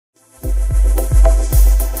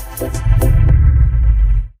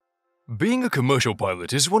Being a commercial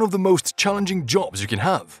pilot is one of the most challenging jobs you can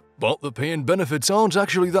have, but the pay and benefits aren't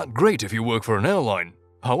actually that great if you work for an airline.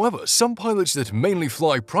 However, some pilots that mainly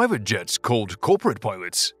fly private jets, called corporate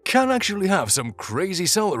pilots, can actually have some crazy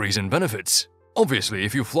salaries and benefits. Obviously,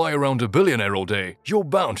 if you fly around a billionaire all day, you're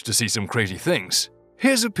bound to see some crazy things.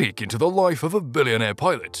 Here's a peek into the life of a billionaire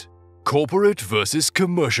pilot. Corporate versus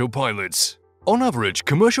commercial pilots. On average,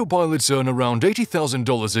 commercial pilots earn around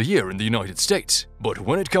 $80,000 a year in the United States, but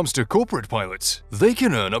when it comes to corporate pilots, they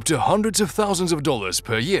can earn up to hundreds of thousands of dollars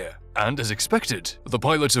per year. And as expected, the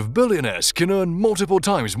pilots of billionaires can earn multiple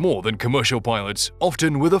times more than commercial pilots,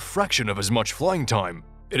 often with a fraction of as much flying time.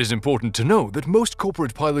 It is important to know that most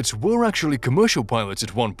corporate pilots were actually commercial pilots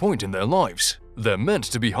at one point in their lives. They're meant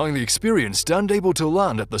to be highly experienced and able to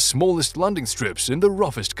land at the smallest landing strips in the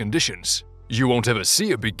roughest conditions. You won't ever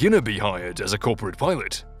see a beginner be hired as a corporate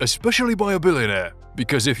pilot, especially by a billionaire,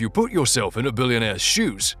 because if you put yourself in a billionaire's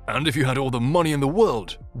shoes, and if you had all the money in the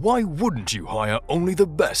world, why wouldn't you hire only the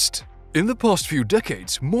best? In the past few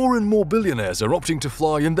decades, more and more billionaires are opting to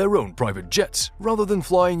fly in their own private jets, rather than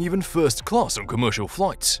flying even first class on commercial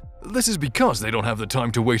flights. This is because they don't have the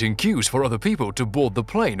time to wait in queues for other people to board the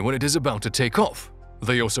plane when it is about to take off.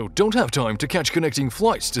 They also don't have time to catch connecting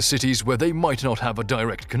flights to cities where they might not have a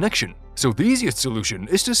direct connection. So the easiest solution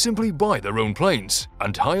is to simply buy their own planes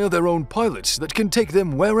and hire their own pilots that can take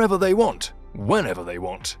them wherever they want, whenever they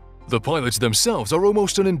want. The pilots themselves are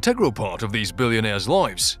almost an integral part of these billionaires'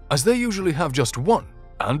 lives, as they usually have just one.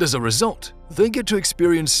 And as a result, they get to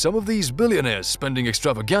experience some of these billionaires spending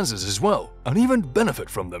extravaganzas as well, and even benefit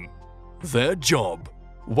from them. Their job.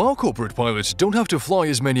 While corporate pilots don't have to fly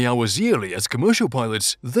as many hours yearly as commercial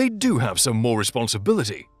pilots, they do have some more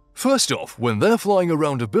responsibility. First off, when they're flying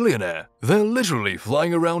around a billionaire, they're literally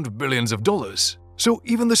flying around billions of dollars. So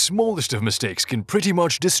even the smallest of mistakes can pretty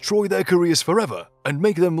much destroy their careers forever and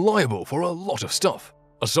make them liable for a lot of stuff.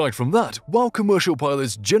 Aside from that, while commercial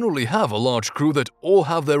pilots generally have a large crew that all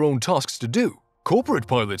have their own tasks to do, corporate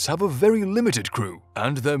pilots have a very limited crew,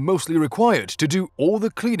 and they're mostly required to do all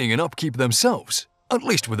the cleaning and upkeep themselves, at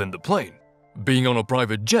least within the plane. Being on a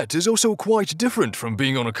private jet is also quite different from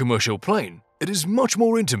being on a commercial plane. It is much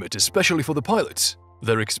more intimate, especially for the pilots.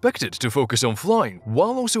 They're expected to focus on flying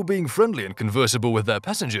while also being friendly and conversable with their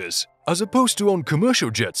passengers, as opposed to on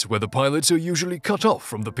commercial jets where the pilots are usually cut off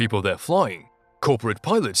from the people they're flying. Corporate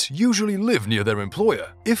pilots usually live near their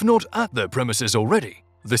employer, if not at their premises already.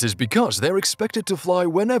 This is because they're expected to fly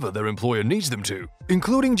whenever their employer needs them to,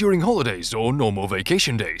 including during holidays or normal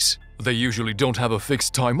vacation days. They usually don't have a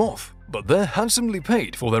fixed time off, but they're handsomely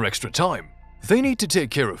paid for their extra time. They need to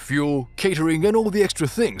take care of fuel, catering, and all the extra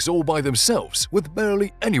things all by themselves with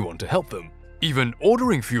barely anyone to help them. Even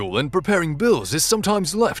ordering fuel and preparing bills is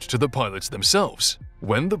sometimes left to the pilots themselves.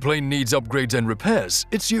 When the plane needs upgrades and repairs,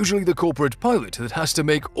 it's usually the corporate pilot that has to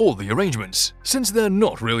make all the arrangements, since they're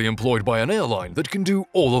not really employed by an airline that can do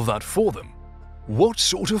all of that for them. What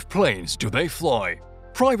sort of planes do they fly?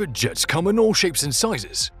 Private jets come in all shapes and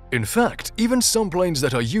sizes. In fact, even some planes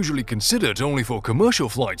that are usually considered only for commercial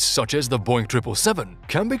flights, such as the Boeing 777,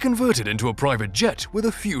 can be converted into a private jet with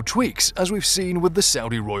a few tweaks, as we've seen with the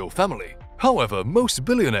Saudi royal family. However, most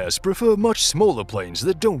billionaires prefer much smaller planes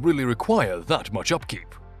that don't really require that much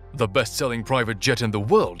upkeep. The best-selling private jet in the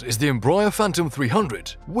world is the Embraer Phantom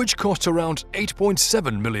 300, which costs around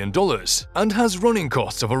 $8.7 million and has running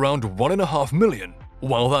costs of around $1.5 million.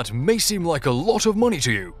 While that may seem like a lot of money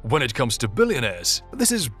to you, when it comes to billionaires,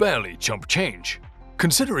 this is barely chump change.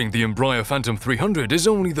 Considering the Embraer Phantom 300 is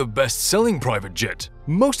only the best-selling private jet,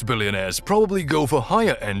 most billionaires probably go for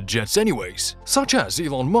higher-end jets anyways, such as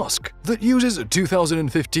Elon Musk, that uses a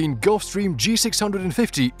 2015 Gulfstream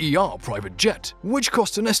G650ER private jet, which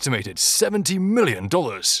cost an estimated $70 million.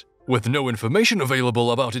 With no information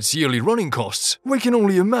available about its yearly running costs, we can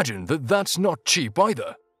only imagine that that's not cheap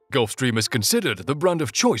either. Gulfstream is considered the brand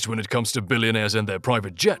of choice when it comes to billionaires and their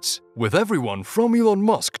private jets, with everyone from Elon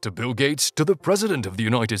Musk to Bill Gates to the President of the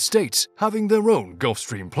United States having their own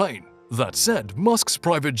Gulfstream plane. That said, Musk's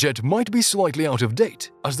private jet might be slightly out of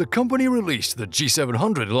date, as the company released the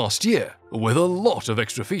G700 last year, with a lot of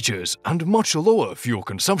extra features and much lower fuel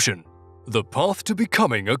consumption. The path to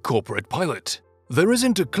becoming a corporate pilot. There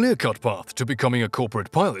isn't a clear-cut path to becoming a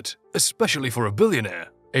corporate pilot, especially for a billionaire.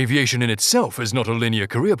 Aviation in itself is not a linear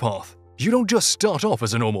career path. You don't just start off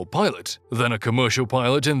as a normal pilot, then a commercial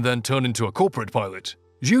pilot, and then turn into a corporate pilot.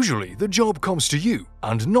 Usually, the job comes to you,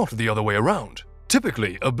 and not the other way around.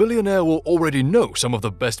 Typically, a billionaire will already know some of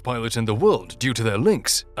the best pilots in the world due to their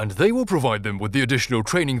links, and they will provide them with the additional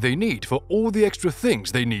training they need for all the extra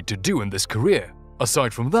things they need to do in this career.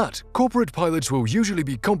 Aside from that, corporate pilots will usually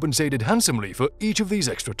be compensated handsomely for each of these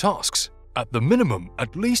extra tasks. At the minimum,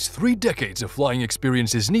 at least 3 decades of flying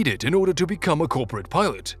experience is needed in order to become a corporate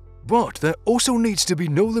pilot. But there also needs to be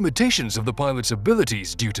no limitations of the pilot's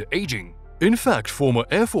abilities due to aging. In fact, former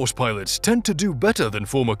Air Force pilots tend to do better than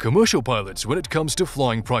former commercial pilots when it comes to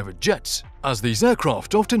flying private jets, as these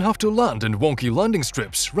aircraft often have to land in wonky landing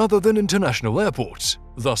strips rather than international airports.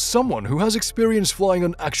 Thus, someone who has experience flying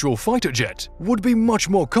an actual fighter jet would be much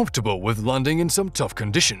more comfortable with landing in some tough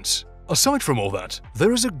conditions. Aside from all that,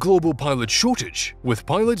 there is a global pilot shortage, with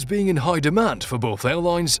pilots being in high demand for both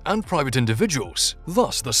airlines and private individuals.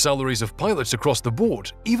 Thus, the salaries of pilots across the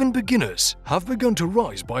board, even beginners, have begun to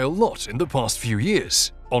rise by a lot in the past few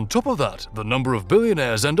years. On top of that, the number of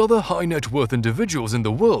billionaires and other high net worth individuals in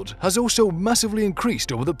the world has also massively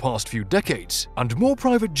increased over the past few decades, and more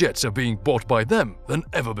private jets are being bought by them than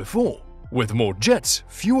ever before. With more jets,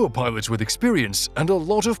 fewer pilots with experience, and a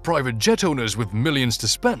lot of private jet owners with millions to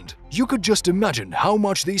spend, you could just imagine how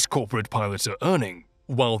much these corporate pilots are earning.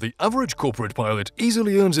 While the average corporate pilot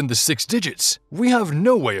easily earns in the 6 digits, we have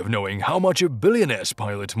no way of knowing how much a billionaire's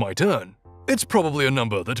pilot might earn. It's probably a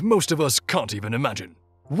number that most of us can't even imagine.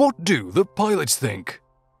 What do the pilots think?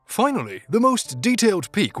 Finally, the most detailed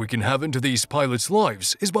peek we can have into these pilots'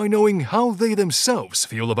 lives is by knowing how they themselves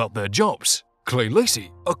feel about their jobs. Clay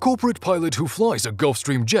Lacey, a corporate pilot who flies a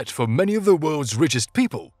Gulfstream jet for many of the world's richest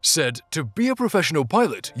people, said, "To be a professional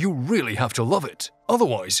pilot, you really have to love it.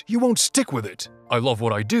 Otherwise, you won't stick with it. I love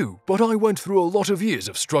what I do, but I went through a lot of years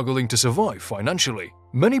of struggling to survive financially.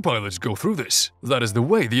 Many pilots go through this. That is the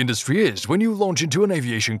way the industry is when you launch into an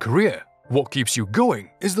aviation career. What keeps you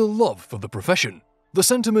going is the love for the profession." The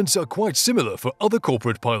sentiments are quite similar for other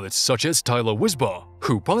corporate pilots such as Tyler Wisbar,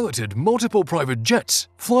 who piloted multiple private jets,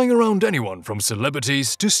 flying around anyone from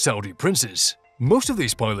celebrities to Saudi princes. Most of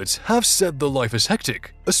these pilots have said the life is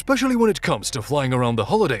hectic, especially when it comes to flying around the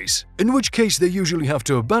holidays, in which case they usually have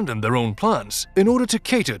to abandon their own plans in order to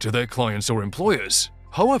cater to their clients or employers.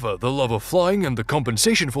 However, the love of flying and the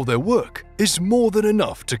compensation for their work is more than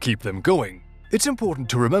enough to keep them going. It's important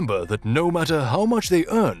to remember that no matter how much they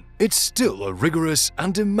earn, it's still a rigorous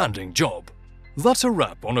and demanding job. That's a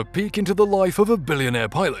wrap on a peek into the life of a billionaire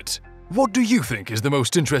pilot. What do you think is the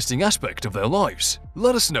most interesting aspect of their lives?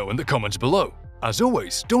 Let us know in the comments below. As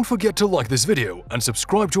always, don't forget to like this video and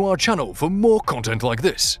subscribe to our channel for more content like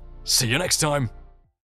this. See you next time!